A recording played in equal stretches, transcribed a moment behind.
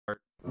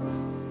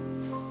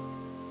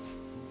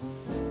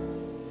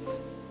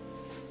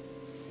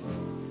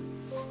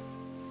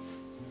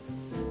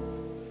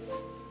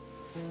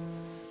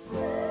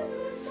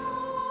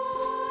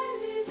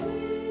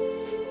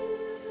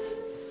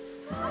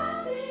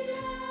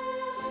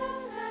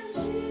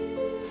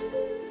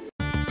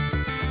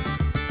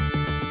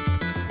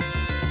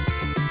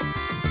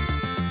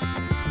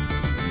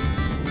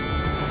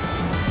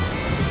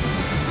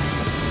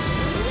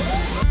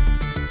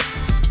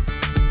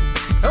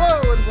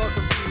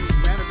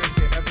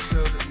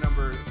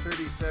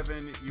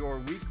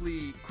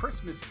weekly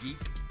Christmas Geek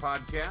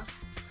podcast.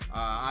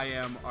 I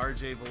am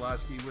RJ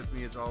Velasquez. With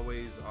me, as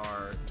always,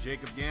 are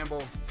Jacob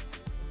Gamble,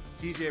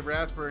 TJ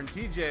Rathburn.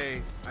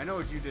 TJ, I know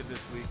what you did this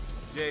week.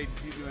 Jay,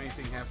 did you do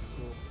anything half as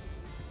cool?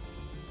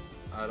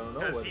 I don't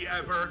know. Has he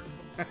ever?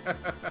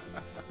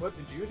 What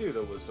did you do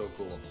that was so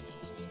cool?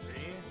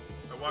 Me?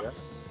 I watched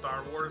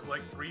Star Wars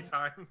like 3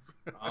 times.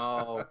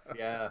 Oh,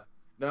 yeah.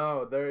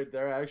 No,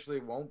 there actually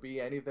won't be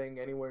anything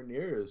anywhere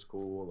near as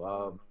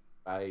cool.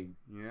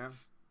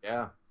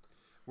 Yeah.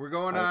 We're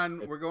going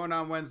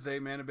on Wednesday,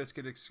 Man and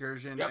Biscuit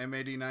Excursion,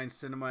 M89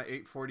 Cinema,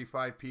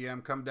 8:45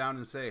 p.m. Come down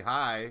and say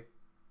hi.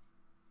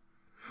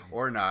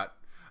 Or not.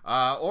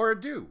 Or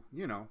do,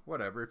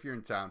 whatever, if you're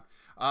in town.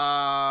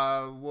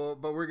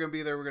 But we're going to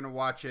be there. We're going to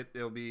watch it.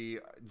 It'll be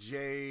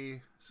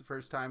Jay's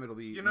first time. It'll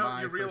be you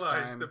my realize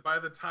first time. that by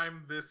the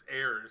time this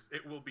airs,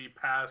 it will be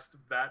past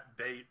that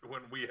date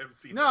when we have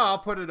seen No, I'll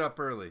put it up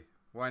early.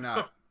 Why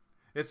not?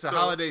 It's the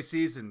holiday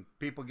season.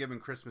 People giving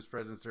Christmas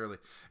presents early.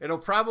 It'll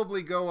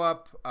probably go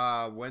up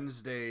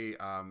Wednesday.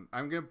 I'm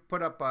going to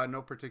put up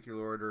no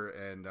particular order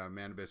and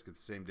Man and Biscuit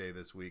the same day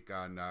this week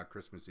on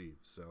Christmas Eve.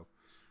 So,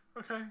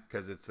 okay.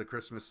 Because it's the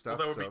Christmas stuff.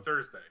 Well, that would be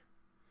Thursday.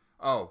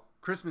 Oh,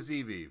 Christmas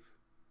Eve.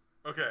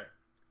 Okay.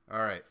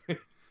 All right.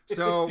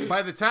 So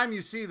by the time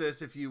you see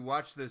this, if you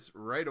watch this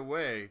right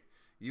away,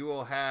 you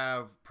will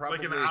have probably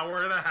like an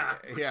hour and a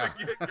half. Yeah.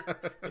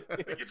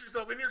 Get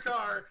yourself in your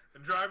car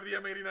and drive to the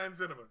M89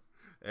 cinemas.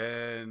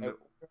 And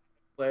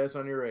play us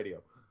on your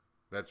radio.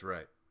 That's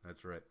right.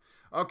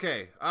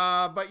 Okay.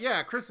 But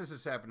yeah, Christmas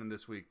is happening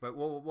this week, but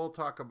we'll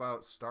talk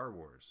about Star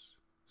Wars.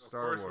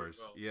 Star Wars.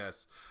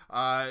 Yes.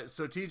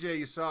 So TJ,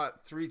 you saw it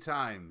 3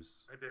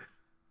 times. I did.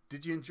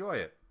 Did you enjoy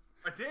it?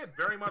 I did,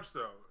 very much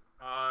so.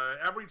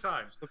 Every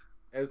time.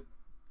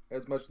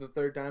 As much the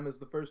third time as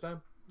the first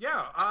time?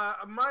 Yeah,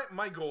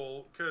 my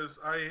goal, because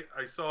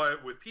I saw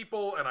it with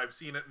people, and I've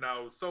seen it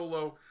now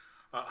solo.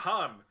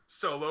 Han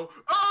Solo.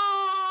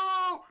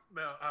 Oh!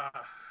 No, God.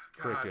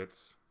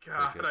 Crickets.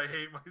 God, Crickets. I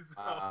hate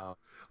myself.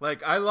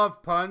 Like, I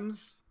love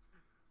puns.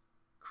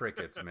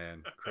 Crickets,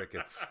 man.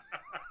 Crickets.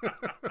 But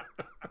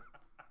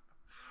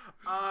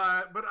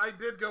I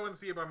did go and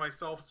see it by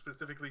myself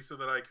specifically so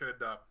that I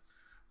could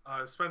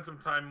spend some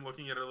time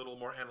looking at it a little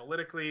more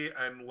analytically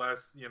and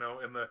less, in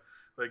the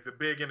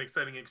big and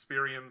exciting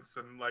experience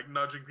and like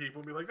nudging people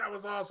and be like, that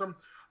was awesome.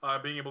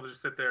 Being able to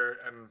just sit there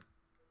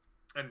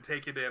and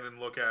take it in and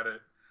look at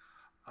it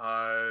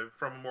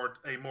from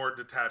a more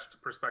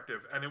detached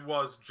perspective. And it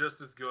was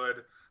just as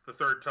good the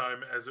third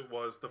time as it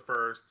was the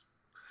first.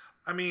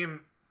 I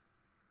mean,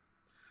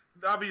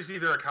 obviously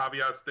there are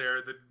caveats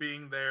there that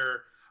being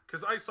there,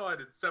 because I saw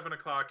it at 7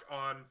 o'clock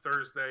on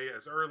Thursday,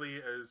 as early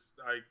as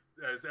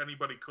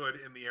anybody could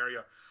in the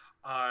area,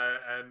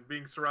 and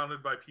being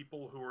surrounded by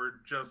people who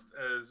were just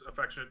as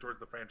affectionate towards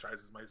the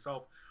franchise as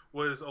myself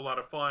was a lot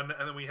of fun.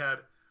 And then we had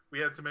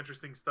some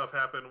interesting stuff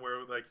happen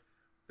where like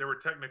there were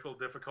technical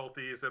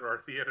difficulties at our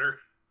theater,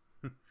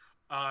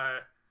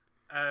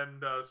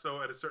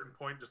 so at a certain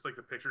point, just like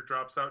the picture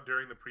drops out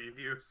during the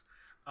previews,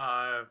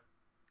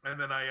 and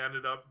then I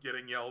ended up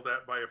getting yelled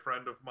at by a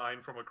friend of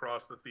mine from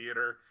across the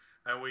theater.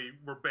 And we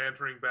were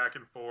bantering back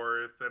and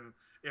forth and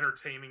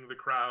entertaining the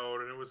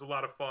crowd. And it was a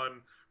lot of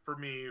fun for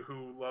me,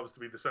 who loves to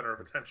be the center of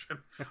attention.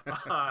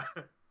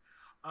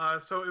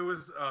 So it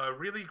was a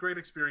really great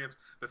experience.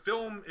 The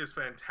film is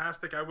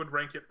fantastic. I would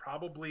rank it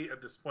probably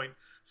at this point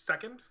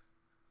second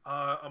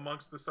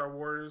amongst the Star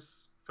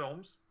Wars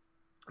films,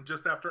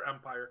 just after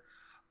Empire.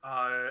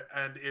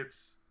 And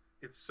it's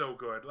so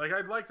good. Like,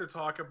 I'd like to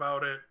talk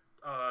about it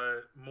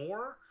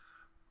more,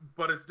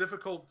 but it's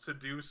difficult to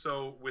do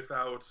so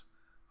without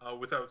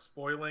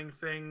spoiling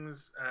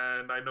things.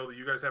 And I know that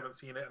you guys haven't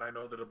seen it, and I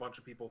know that a bunch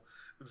of people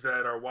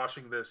that are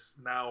watching this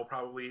now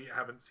probably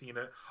haven't seen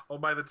it.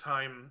 By the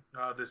time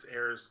this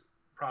airs,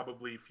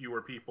 probably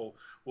fewer people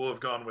will have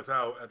gone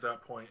without at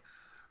that point.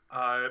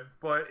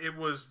 But it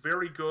was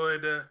very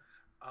good.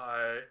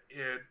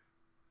 It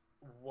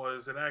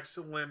was an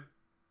excellent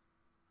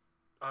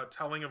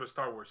telling of a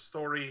Star Wars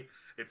story.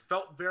 It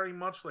felt very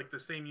much like the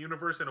same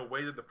universe in a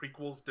way that the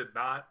prequels did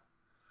not.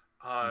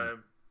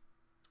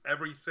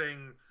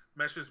 Everything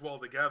meshes well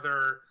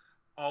together.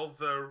 All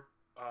the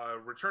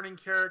returning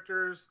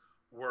characters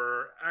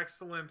were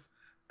excellent,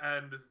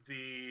 and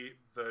the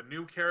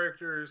new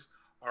characters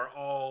are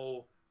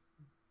all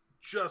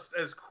just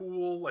as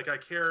cool. Like, I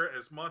care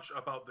as much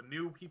about the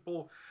new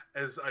people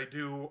as I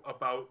do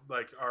about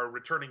like our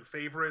returning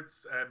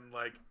favorites and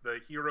like the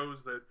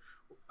heroes that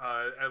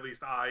at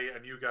least I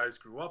and you guys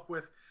grew up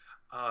with.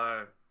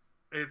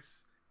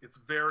 It's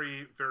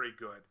very, very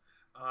good.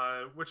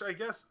 Which I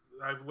guess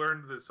I've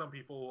learned that some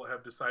people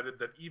have decided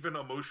that even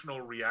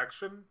emotional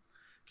reaction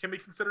can be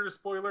considered a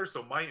spoiler.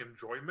 So my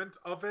enjoyment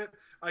of it,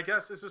 I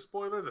guess, is a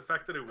spoiler. The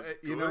fact that it was good,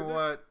 you know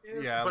what?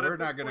 Yeah, but we're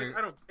not going to.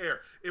 I don't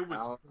care. It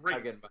was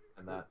great.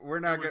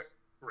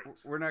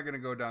 We're not going to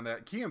go down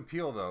that. Key and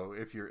Peele, though,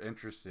 if you're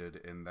interested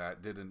in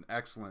that, did an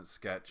excellent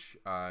sketch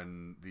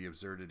on the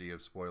absurdity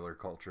of spoiler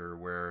culture,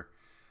 where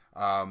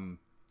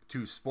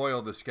to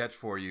spoil the sketch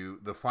for you,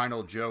 the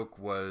final joke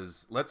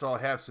was, "Let's all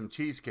have some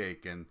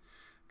cheesecake." And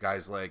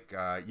guys like,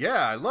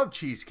 "Yeah, I love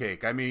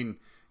cheesecake. I mean,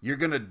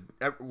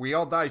 we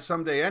all die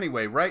someday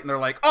anyway, right?" And they're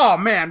like, "Oh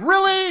man,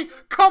 really?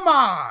 Come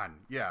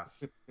on!" Yeah.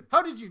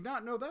 How did you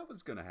not know that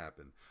was gonna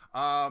happen?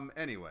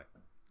 Anyway,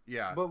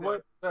 yeah. But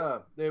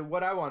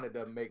what I wanted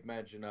to make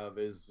mention of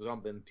is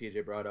something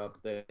TJ brought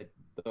up, that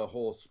the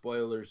whole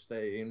spoilers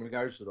thing. In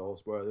regards to the whole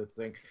spoiler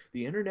thing,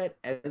 the internet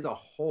as a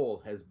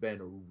whole has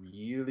been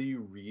really,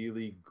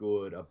 really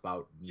good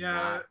about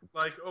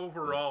like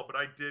overall. But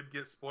I did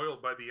get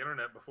spoiled by the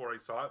internet before I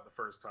saw it the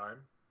first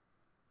time.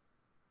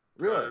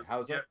 Really?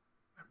 How's that?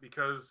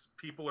 Because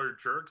people are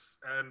jerks,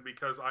 and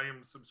because I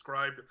am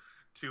subscribed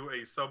to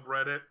a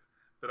subreddit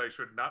that I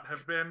should not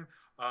have been.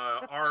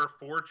 Our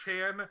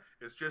 4chan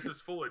is just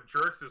as full of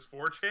jerks as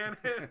 4chan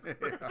is.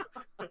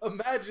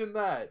 Imagine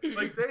that.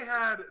 Like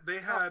they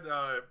had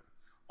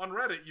on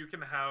Reddit, you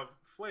can have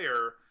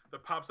flair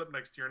that pops up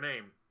next to your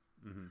name.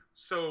 Mm-hmm.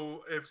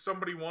 So if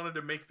somebody wanted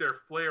to make their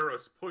flair a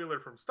spoiler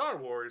from Star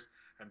Wars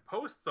and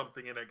post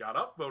something and it got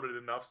upvoted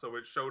enough so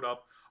it showed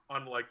up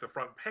on like the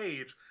front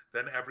page,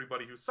 then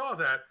everybody who saw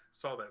that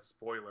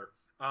spoiler.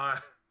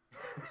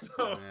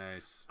 So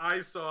nice.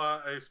 I saw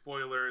a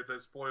spoiler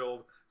that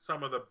spoiled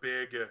some of the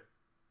big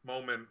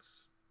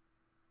moments,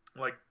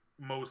 like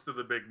most of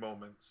the big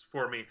moments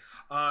for me,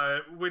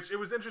 which it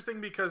was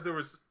interesting because there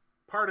was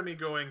part of me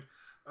going,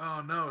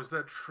 "Oh no, is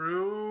that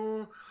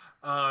true?"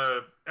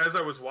 As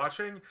I was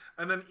watching,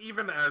 and then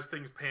even as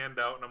things panned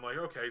out, and I'm like,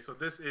 okay, so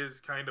this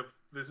is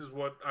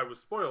what I was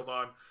spoiled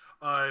on.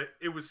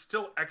 It was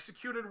still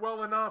executed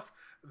well enough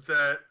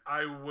that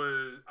I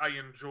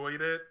enjoyed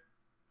it.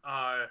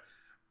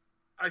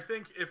 I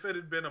think if it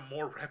had been a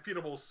more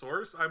reputable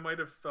source, I might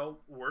have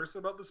felt worse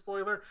about the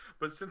spoiler.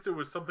 But since it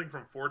was something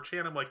from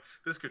 4chan, I'm like,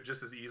 this could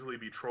just as easily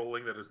be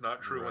trolling that is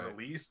not true in the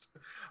least.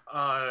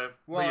 Well,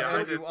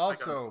 yeah,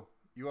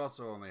 you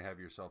also only have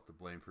yourself to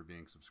blame for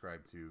being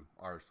subscribed to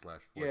r/4chan.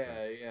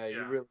 Yeah,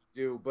 you really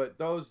do. But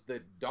those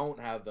that don't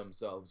have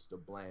themselves to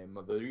blame,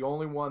 the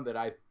only one that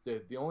I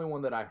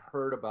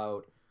heard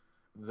about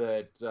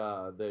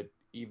that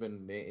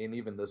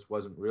even this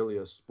wasn't really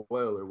a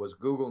spoiler, was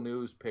Google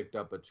News picked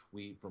up a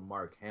tweet from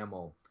Mark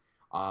Hamill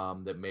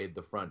that made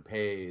the front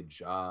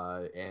page,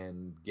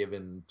 and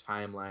given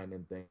timeline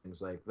and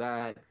things like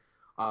that,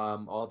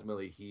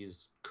 ultimately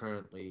he's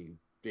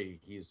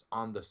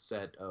on the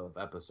set of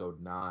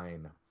episode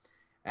 9,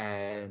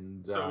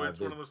 and so it's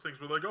one of those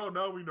things where like, oh,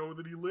 now we know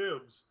that he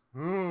lives.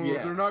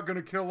 They're not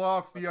going to kill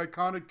off the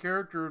iconic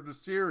character of the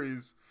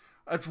series.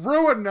 It's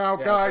ruined now,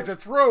 guys.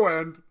 It's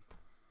ruined.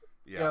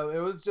 Yeah, it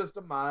was just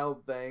a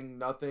mild thing,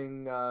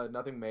 nothing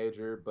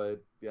major,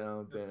 but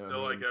it's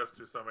still, I guess,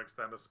 to some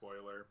extent, a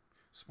spoiler.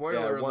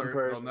 Spoiler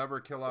alert: they'll never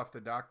kill off the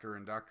Doctor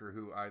in Doctor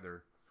Who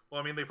either. Well,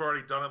 I mean, they've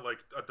already done it like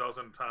a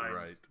dozen times,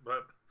 right?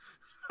 But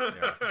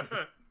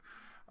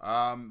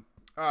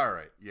all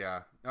right,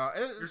 yeah.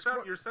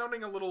 You're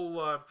sounding a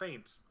little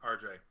faint,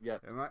 RJ. Yeah.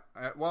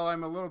 Well,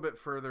 I'm a little bit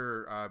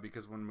further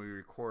because when we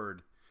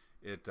record,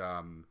 it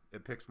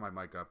picks my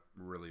mic up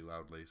really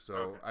loudly. So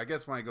okay. I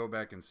guess when I go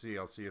back and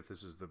I'll see if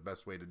this is the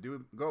best way to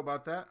go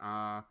about that,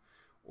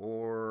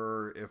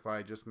 or if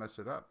I just mess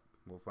it up.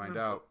 We'll find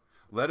out.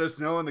 Let us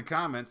know in the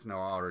comments. No,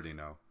 I already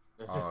know.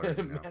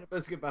 Man,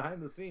 Biscuit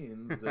behind the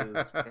scenes is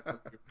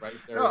right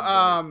there.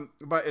 No,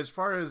 but as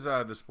far as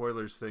the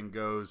spoilers thing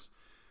goes,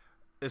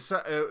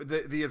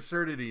 the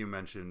absurdity you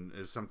mentioned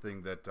is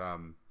something that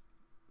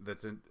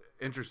that's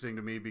interesting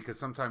to me, because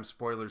sometimes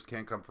spoilers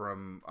can come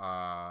from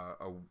a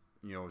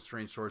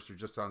strange source who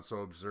just sounds so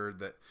absurd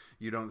that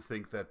you don't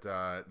think that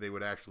they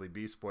would actually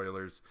be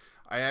spoilers.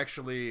 I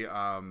actually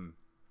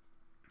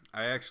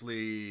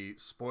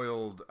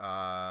spoiled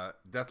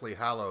Deathly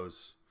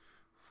Hallows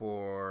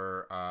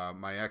for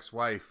my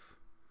ex-wife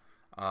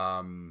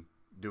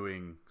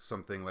doing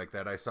something like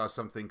that. I saw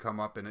something come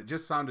up and it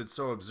just sounded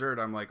so absurd.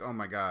 I'm like, oh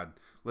my God,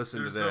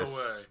 listen to this. No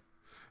way.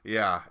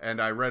 Yeah,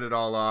 and I read it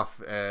all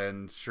off,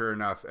 and sure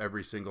enough,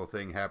 every single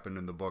thing happened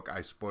in the book.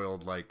 I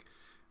spoiled like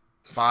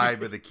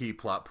 5 of the key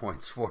plot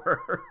points for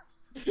her.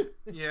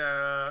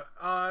 Yeah.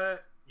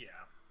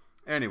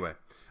 Anyway,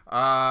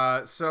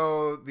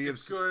 so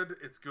it's good.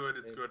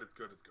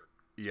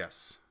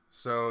 Yes,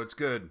 so it's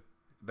good.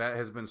 That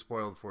has been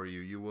spoiled for you.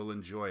 You will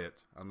enjoy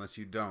it, unless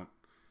you don't.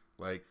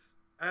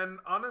 And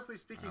honestly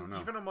speaking,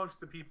 even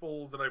amongst the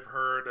people that I've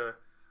heard,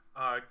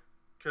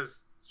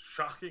 because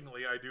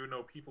shockingly, I do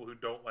know people who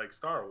don't like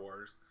Star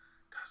Wars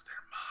because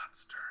they're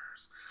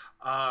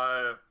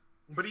monsters.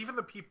 But even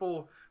the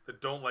people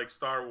that don't like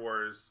Star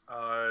Wars,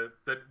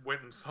 that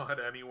went and saw it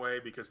anyway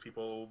because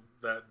people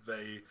that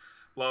they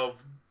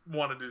love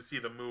wanted to see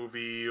the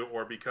movie,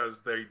 or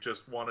because they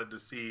just wanted to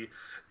see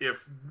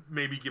if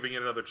maybe giving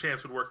it another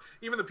chance would work.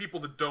 Even the people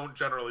that don't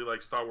generally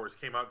like Star Wars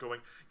came out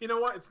going, you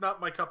know what, it's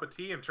not my cup of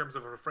tea in terms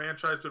of a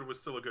franchise, but it was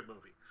still a good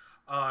movie.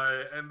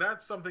 And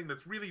that's something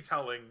that's really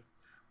telling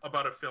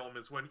about a film,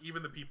 is when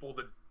even the people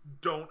that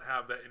don't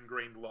have that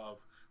ingrained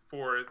love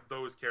for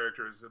those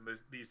characters in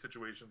these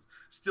situations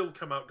still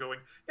come out going,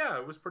 yeah,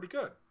 it was pretty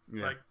good.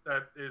 Yeah. Like,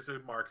 that is a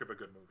mark of a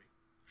good movie.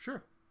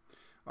 Sure.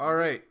 All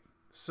right.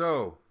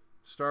 So,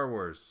 Star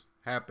Wars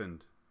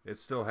happened.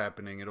 It's still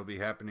happening. It'll be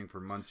happening for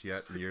months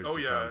yet and years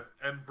to come.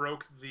 And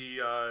broke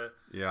the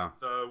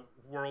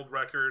world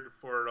record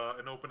for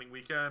an opening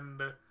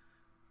weekend,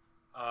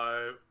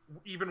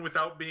 even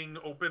without being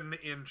open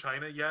in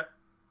China yet,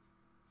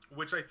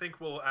 which I think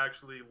will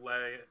actually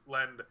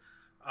lend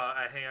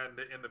a hand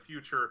in the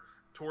future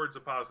towards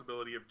a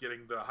possibility of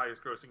getting the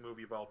highest grossing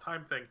movie of all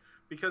time thing,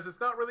 because it's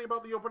not really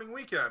about the opening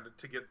weekend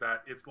to get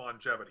that. It's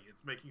longevity.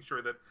 It's making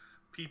sure that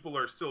people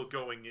are still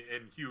going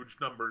in huge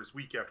numbers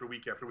week after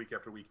week after week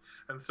after week.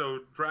 And so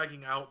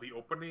dragging out the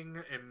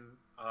opening in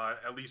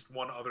at least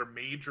one other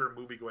major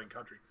movie-going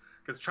country,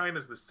 because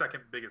China's the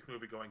second biggest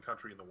movie-going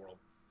country in the world.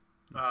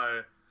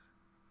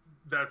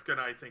 That's going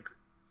to, I think,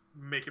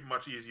 make it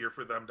much easier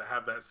for them to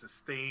have that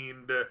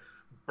sustained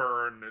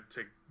burn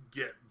to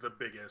get the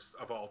biggest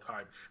of all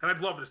time. And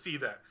I'd love to see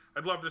that.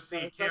 I'd love to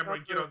see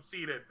Cameron get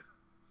unseated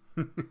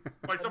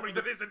by somebody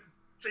that isn't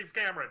James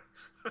Cameron.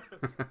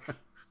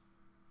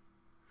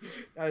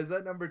 Is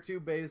that number 2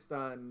 based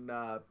on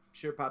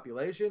sheer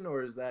population,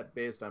 or is that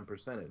based on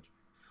percentage?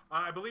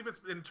 I believe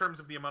it's in terms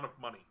of the amount of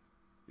money.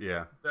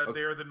 Yeah. That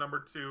they're the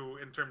number 2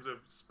 in terms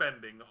of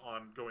spending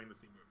on going to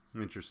see movies.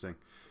 Interesting.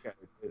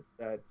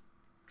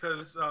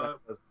 Because,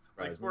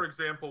 like, for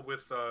example,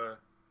 with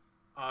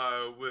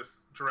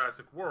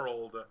Jurassic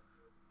World,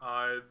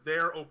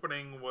 their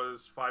opening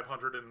was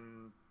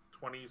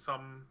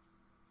 $520-some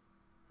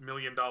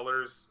million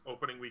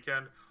opening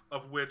weekend,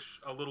 of which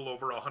a little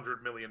over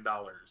 $100 million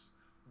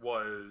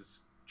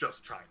was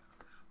just China.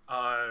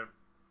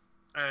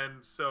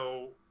 And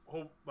so,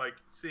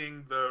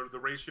 seeing the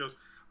ratios,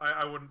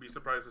 I wouldn't be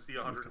surprised to see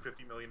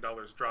 $150 million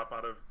drop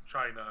out of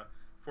China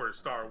for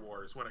Star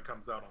Wars when it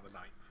comes out on the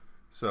 9th.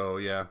 So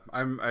yeah,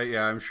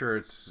 I'm sure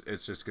it's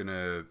just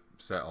gonna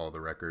set all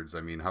the records.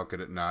 I mean, how could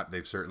it not?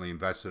 They've certainly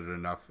invested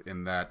enough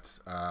in that,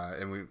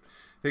 and I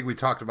think we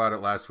talked about it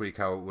last week,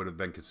 how it would have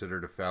been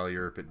considered a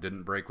failure if it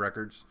didn't break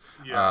records.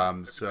 Yeah,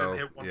 if it didn't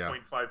hit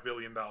 $1.5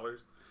 billion.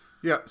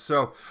 Yeah,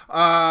 so,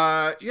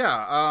 what?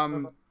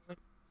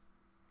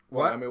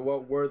 I mean,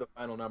 what were the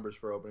final numbers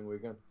for opening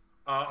weekend?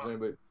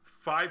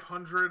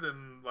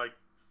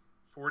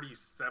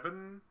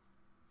 547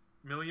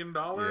 million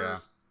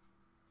dollars.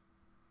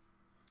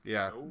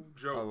 Yeah, no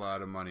joke. A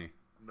lot of money.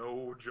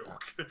 No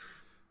joke.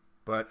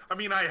 But I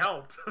mean, I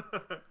helped.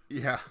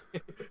 Yeah.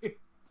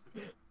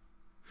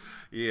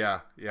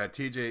 Yeah.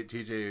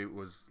 TJ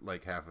was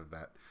like half of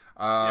that.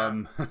 I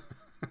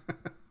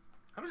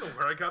don't know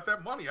where I got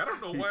that money. I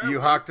don't know why. You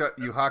hawked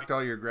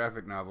all your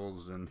graphic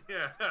novels and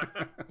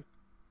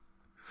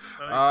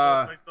and I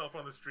sold myself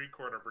on the street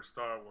corner for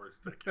Star Wars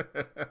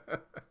tickets.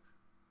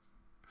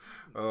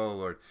 Oh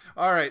Lord!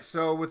 All right,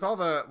 so with all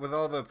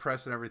the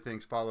press and everything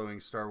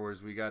following Star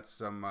Wars, we got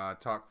some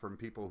talk from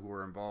people who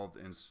were involved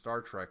in Star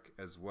Trek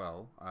as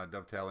well,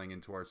 dovetailing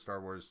into our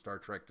Star Wars Star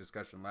Trek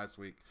discussion last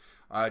week.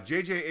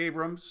 J.J.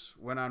 Abrams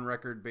went on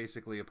record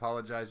basically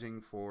apologizing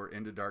for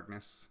Into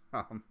Darkness.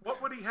 What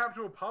would he have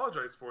to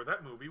apologize for?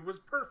 That movie was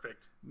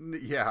perfect.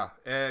 Yeah,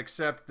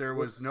 except there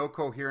was no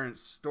coherent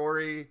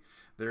story.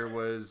 There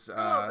was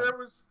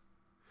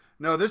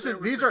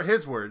these are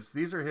his words.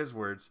 These are his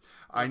words.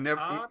 I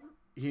never.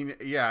 He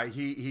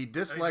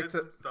disliked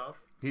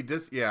stuff. He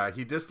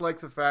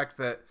disliked the fact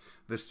that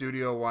the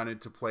studio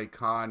wanted to play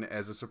Khan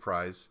as a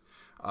surprise,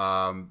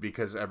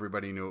 because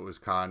everybody knew it was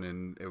Khan,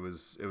 and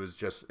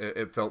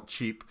it felt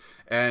cheap.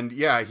 And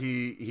yeah,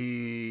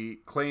 he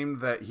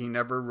claimed that he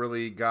never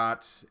really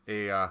got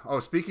a.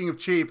 Speaking of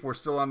cheap, we're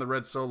still on the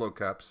red Solo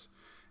cups.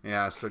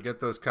 Yeah, so get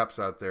those cups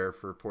out there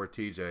for poor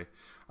TJ.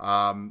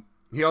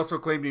 He also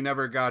claimed he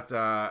never got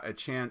a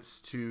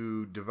chance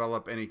to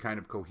develop any kind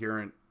of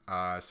coherent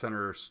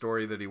center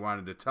story that he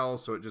wanted to tell,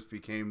 so it just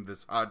became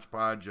this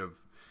hodgepodge of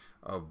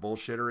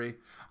bullshittery.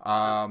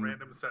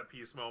 Random set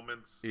piece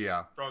moments,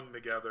 yeah, strung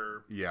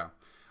together. Yeah.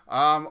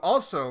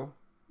 Also,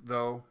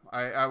 though,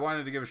 I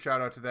wanted to give a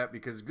shout out to that,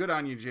 because good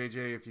on you,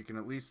 JJ. If you can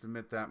at least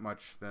admit that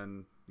much,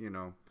 then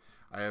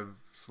I have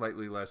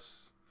slightly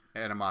less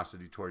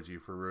animosity towards you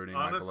for ruining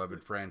my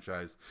beloved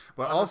franchise.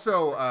 But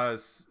also,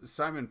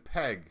 Simon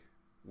Pegg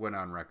went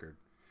on record.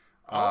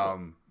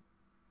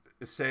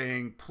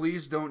 Saying,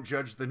 please don't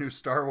judge the new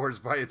Star Wars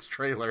by its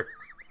trailer.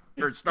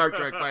 Or Star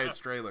Trek by its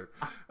trailer.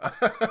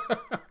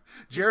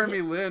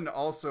 Jeremy Lin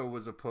also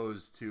was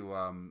opposed to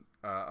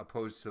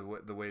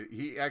the way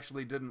he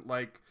actually didn't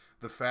like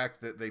the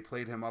fact that they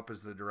played him up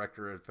as the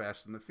director of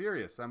Fast and the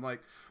Furious. I'm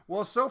like,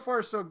 well, so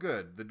far so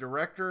good. The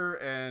director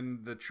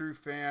and the true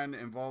fan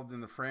involved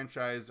in the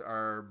franchise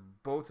are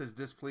both as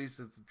displeased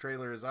with the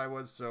trailer as I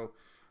was, so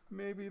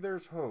maybe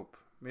there's hope.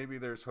 Maybe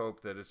there's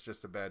hope that it's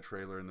just a bad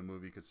trailer and the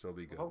movie could still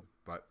be good.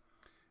 But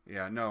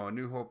yeah, no, A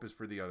New Hope is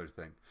for the other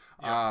thing.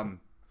 Yeah.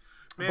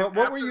 But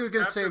what were you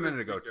going to say a minute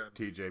ago,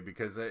 TJ?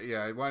 Because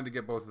I wanted to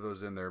get both of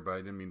those in there, but I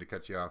didn't mean to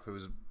cut you off. It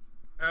was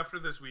After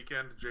this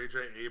weekend, J.J.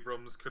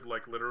 Abrams could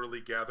like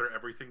literally gather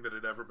everything that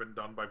had ever been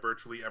done by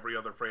virtually every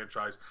other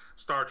franchise,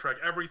 Star Trek,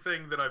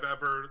 everything that I've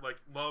ever like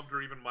loved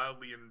or even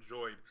mildly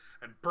enjoyed,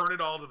 and burn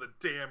it all to the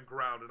damn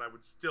ground, and I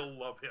would still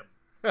love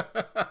him.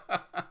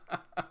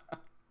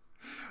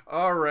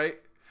 All right.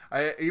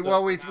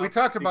 Well, we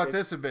talked about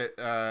this a bit.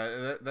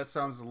 That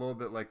sounds a little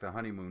bit like the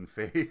honeymoon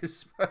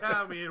phase. Yeah,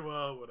 I mean,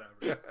 well,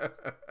 whatever.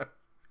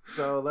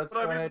 So let's.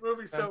 But I mean, the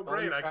movie's so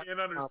great. I can't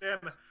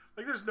understand.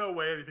 Like, there's no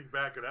way anything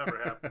bad could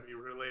ever happen to me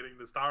relating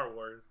to Star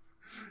Wars.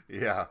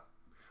 Yeah.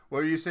 What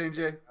are you saying,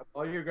 Jay?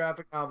 All your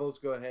graphic novels,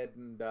 go ahead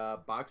and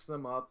box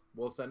them up.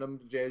 We'll send them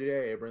to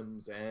J.J.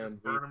 Abrams and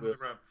just burn them to the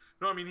ground.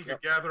 No, I mean, he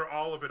could gather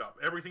all of it up,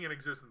 everything in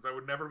existence. I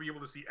would never be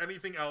able to see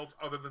anything else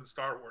other than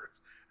Star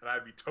Wars, and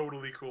I'd be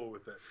totally cool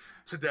with it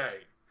today.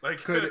 Like,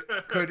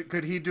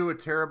 could he do a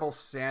terrible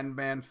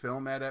Sandman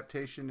film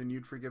adaptation, and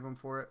you'd forgive him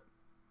for it?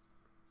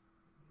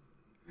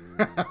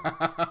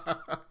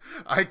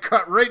 I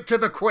cut right to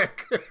the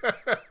quick.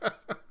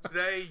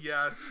 Today,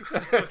 yes.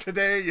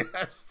 Today,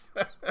 yes.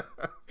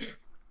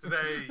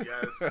 Today,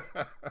 yes.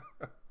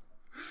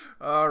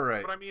 All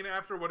right. But I mean,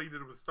 after what he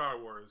did with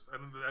Star Wars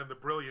and the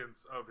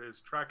brilliance of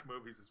his Trek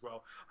movies as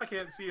well, I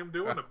can't see him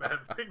doing a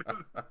bad thing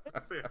to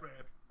Sandman.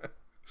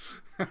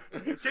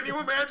 Can you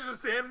imagine a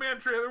Sandman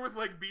trailer with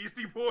like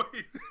Beastie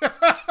Boys?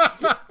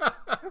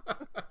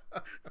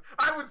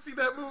 I would see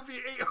that movie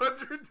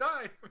 800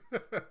 times.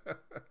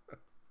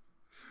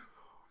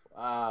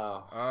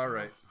 Wow. All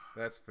right.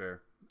 That's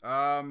fair.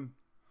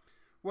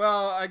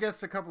 Well, I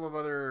guess a couple of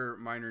other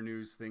minor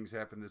news things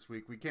happened this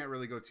week. We can't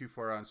really go too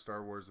far on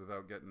Star Wars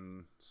without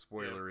getting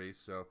spoilery. Yeah.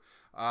 So,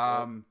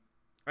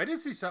 I did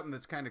see something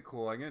that's kind of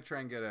cool. I'm gonna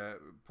try and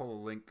pull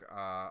a link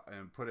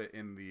and put it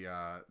in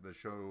the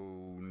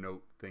show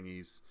note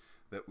thingies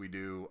that we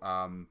do.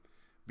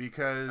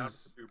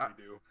 Because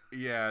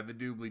yeah, the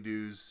doobly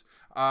doos.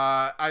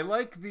 I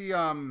like the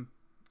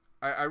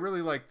I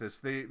really like this.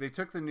 They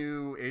took the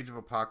new Age of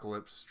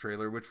Apocalypse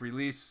trailer, which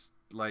released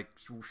like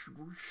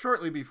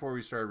shortly before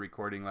we started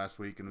recording last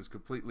week, and was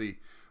completely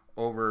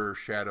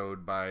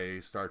overshadowed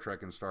by Star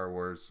Trek and Star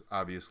Wars,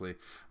 obviously.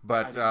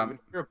 But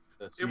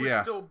it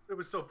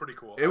was still pretty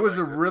cool. It was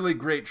a really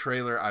great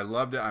trailer. I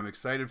loved it. I'm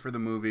excited for the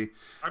movie.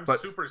 I'm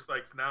super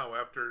psyched now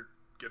after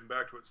getting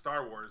back to it,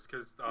 Star Wars,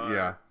 because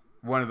yeah,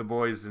 one of the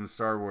boys in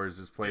Star Wars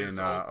is playing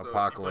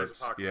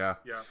Apocalypse. Yeah.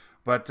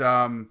 But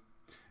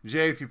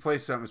Jay, if you play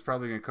something, it's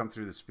probably going to come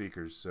through the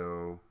speakers,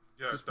 so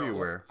just be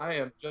aware. I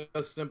am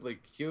just simply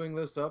queuing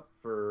this up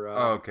for.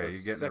 Okay,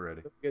 you're getting it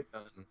ready. Get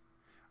done.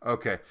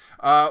 Okay.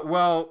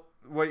 Well,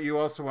 what you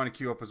also want to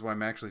queue up is what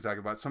I'm actually talking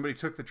about. Somebody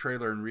took the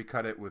trailer and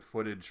recut it with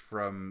footage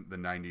from the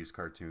 90s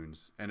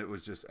cartoons, and it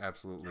was just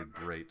absolutely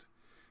great.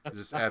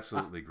 Just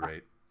absolutely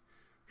great.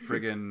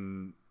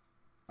 Friggin',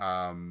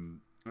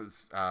 I'm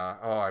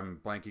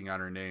blanking on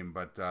her name,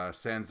 but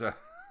Sansa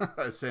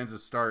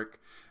Stark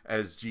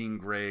as Jean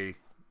Grey's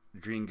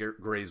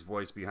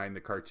voice behind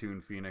the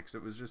cartoon Phoenix.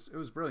 It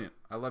was brilliant.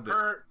 I loved it.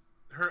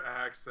 Her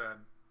accent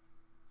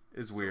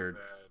is weird.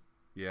 Bad.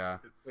 Yeah.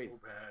 It's so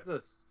bad.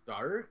 Sansa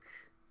Stark?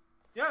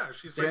 Yeah,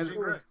 she's like Jean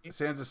Grey.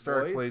 Sansa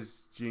Stark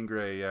plays Jean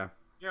Grey, yeah.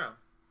 Yeah.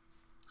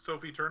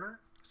 Sophie Turner?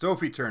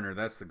 Sophie Turner,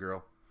 that's the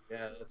girl.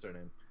 Yeah, that's her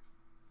name.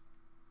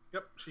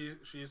 Yep,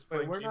 she's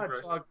playing Jean Grey. We're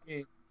not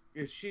talking...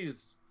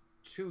 She's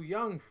too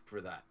young for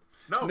that.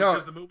 No,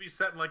 because the movie's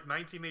set in like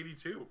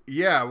 1982.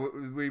 Yeah,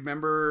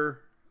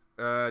 remember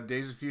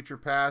Days of Future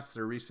Past?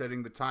 They're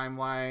resetting the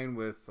timeline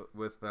with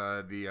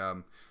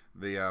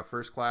the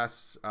first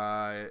class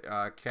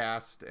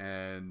cast,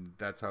 and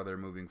that's how they're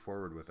moving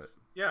forward with it.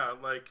 Yeah,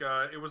 like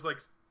it was like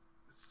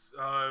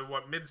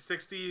mid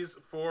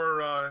 60s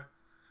for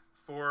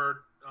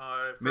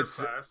first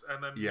class,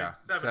 and then mid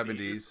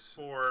 70s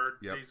for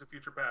Days of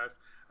Future Past,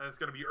 and it's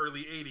going to be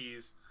early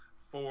 80s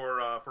for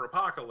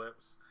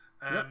Apocalypse,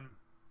 and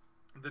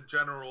the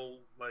general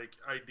like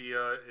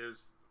idea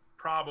is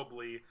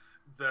probably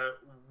that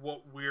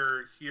what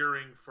we're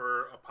hearing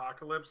for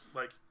Apocalypse,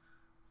 like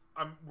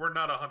we're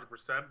not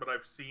 100%, but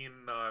I've seen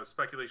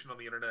speculation on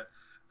the internet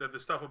that the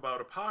stuff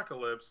about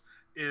Apocalypse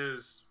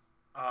is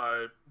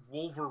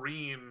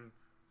Wolverine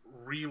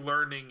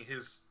relearning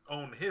his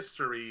own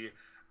history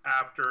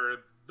after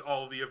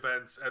all the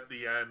events at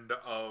the end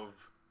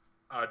of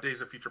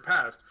Days of Future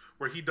Past,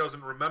 where he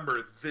doesn't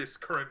remember this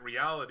current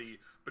reality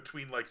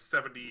between like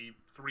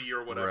 73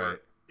 or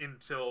whatever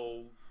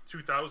until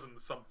 2000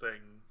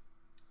 something,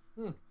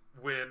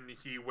 when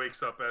he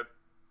wakes up at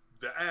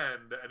the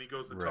end and he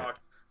goes to talk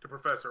to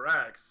Professor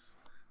X,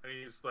 and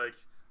he's like,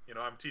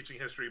 I'm teaching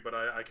history, but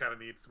I kind of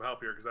need some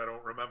help here because I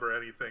don't remember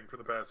anything for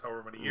the past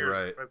however many years.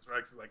 And Professor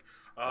X is like,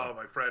 oh,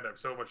 my friend, I have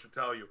so much to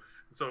tell you.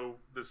 And so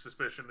the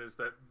suspicion is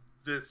that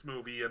this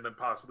movie, and then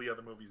possibly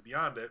other movies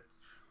beyond it,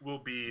 will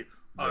be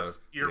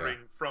us hearing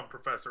from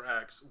Professor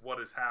X what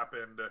has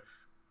happened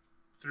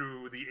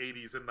through the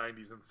 80s and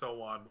 90s and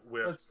so on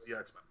with the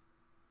X-Men.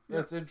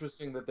 That's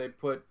interesting that they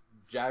put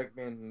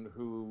Jackman,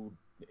 who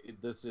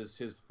this is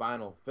his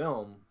final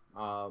film,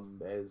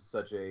 as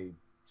such a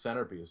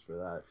centerpiece for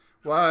that.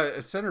 Well,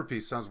 a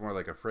centerpiece sounds more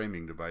like a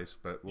framing device,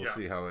 but we'll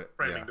see how it.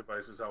 Framing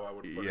device is how I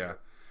would put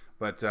it.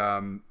 But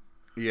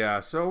yeah,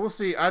 so we'll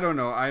see. I don't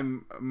know.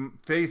 I'm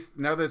faith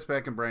now that it's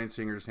back in Bryan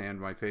Singer's hand.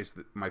 My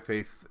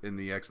faith in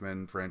the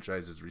X-Men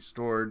franchise is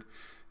restored.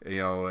 You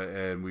know,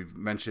 and we've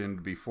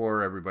mentioned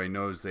before. Everybody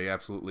knows they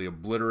absolutely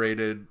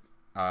obliterated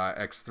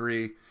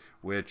X3,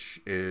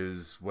 which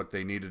is what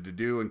they needed to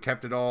do, and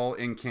kept it all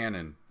in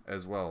canon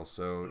as well.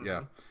 So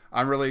yeah,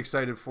 I'm really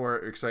excited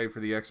for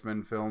the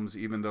X-Men films,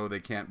 even though they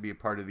can't be a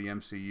part of the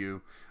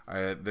MCU.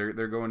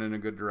 They're going in a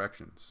good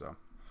direction. So,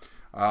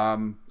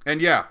 and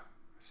yeah.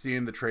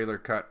 Seeing the trailer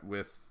cut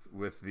with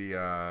the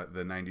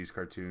 90s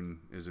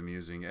cartoon is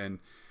amusing. And,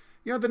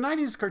 you know, the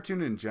 90s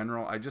cartoon in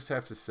general, I just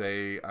have to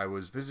say, I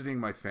was visiting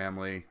my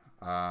family,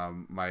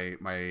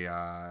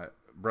 my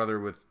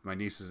brother with my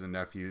nieces and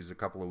nephews a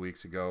couple of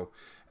weeks ago,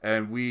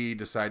 and we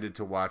decided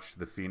to watch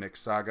the Phoenix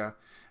Saga.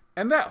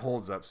 And that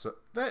holds up. So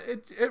that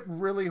it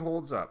really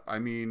holds up. I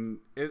mean,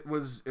 it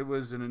was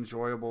an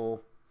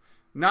enjoyable...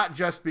 Not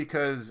just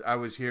because I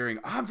was hearing,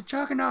 I'm the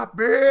Juggernaut,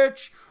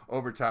 bitch,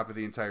 over top of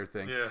the entire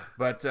thing. Yeah.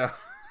 But the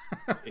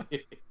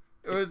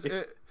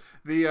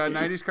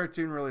 90s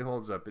cartoon really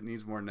holds up. It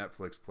needs more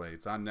Netflix play.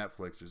 It's on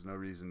Netflix. There's no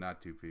reason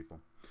not to,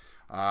 people.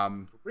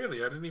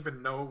 Really? I didn't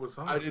even know it was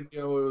on. I didn't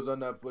know it was on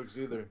Netflix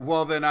either.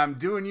 Well, then I'm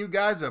doing you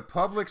guys a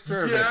public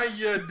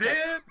service. Yeah, you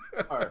did.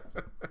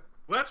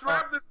 Let's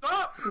wrap this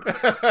up.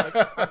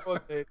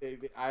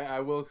 I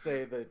will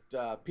say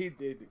that Pete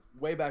did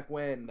way back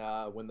when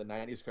the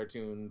 90s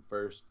cartoon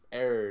first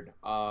aired.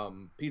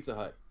 Pizza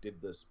Hut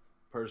did this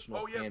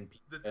personal canned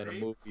pizza in a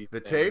movie. The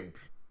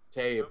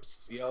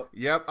tapes.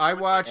 Yep. I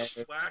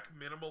watched black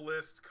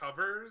minimalist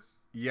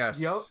covers. Yes.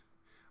 Yep.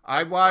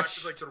 I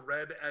watched like the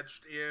red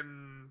etched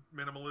in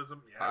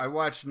minimalism. Yes. I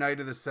watched Night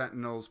of the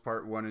Sentinels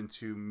Part 1 and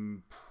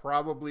 2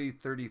 probably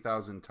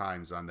 30,000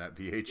 times on that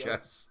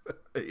VHS.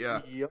 Yep.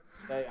 Yeah. Yep.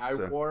 I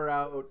wore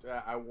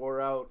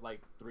out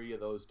like 3 of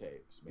those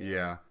tapes. Man.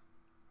 Yeah.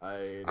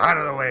 Out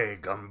of the way,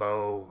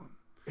 Gumbo.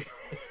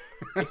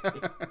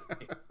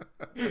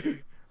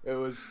 It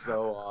was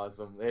so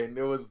awesome, and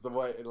it was the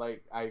way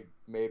I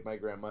begged my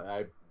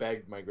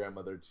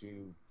grandmother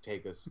to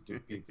take us to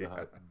Pizza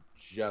Hut.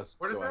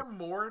 Were there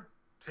more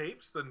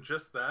tapes than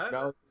just that?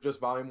 No,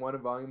 just Volume 1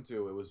 and Volume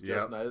 2. It was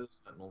just Night of the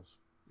Sentinels.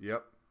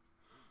 Yep.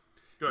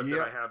 Good that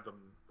I had them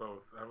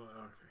both.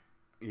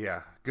 Okay.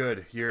 Yeah,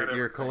 good.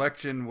 Your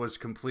collection was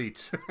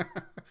complete.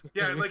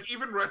 Yeah, like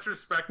even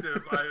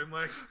retrospective, I'm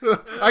like,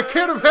 I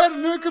can't have had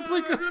an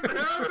incomplete. I didn't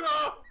have it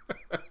all.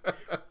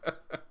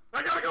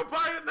 I gotta go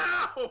buy it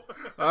now.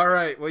 All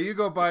right, well, you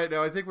go buy it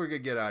now. I think we're gonna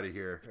get out of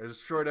here. It's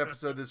a short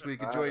episode this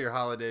week. Enjoy your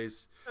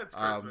holidays. It's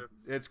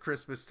Christmas. It's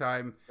Christmas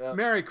time. Yep.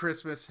 Merry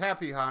Christmas,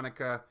 Happy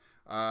Hanukkah,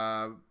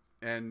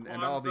 and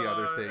all the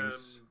other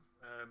things,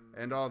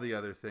 and all the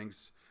other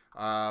things.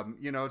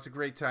 You know, it's a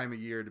great time of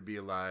year to be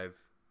alive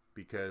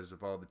because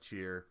of all the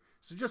cheer.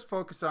 So just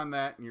focus on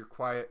that in your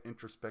quiet,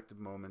 introspective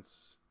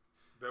moments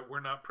that we're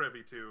not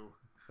privy to.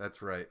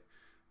 That's right,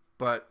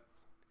 but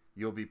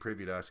you'll be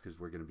privy to us because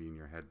we're going to be in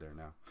your head there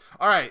now.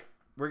 All right,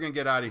 we're going to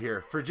get out of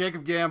here. For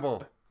Jacob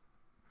Gamble,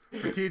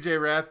 for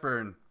TJ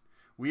Rathburn,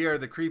 we are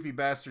the creepy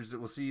bastards that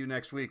will see you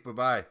next week.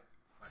 Bye-bye.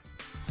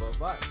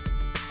 Bye-bye.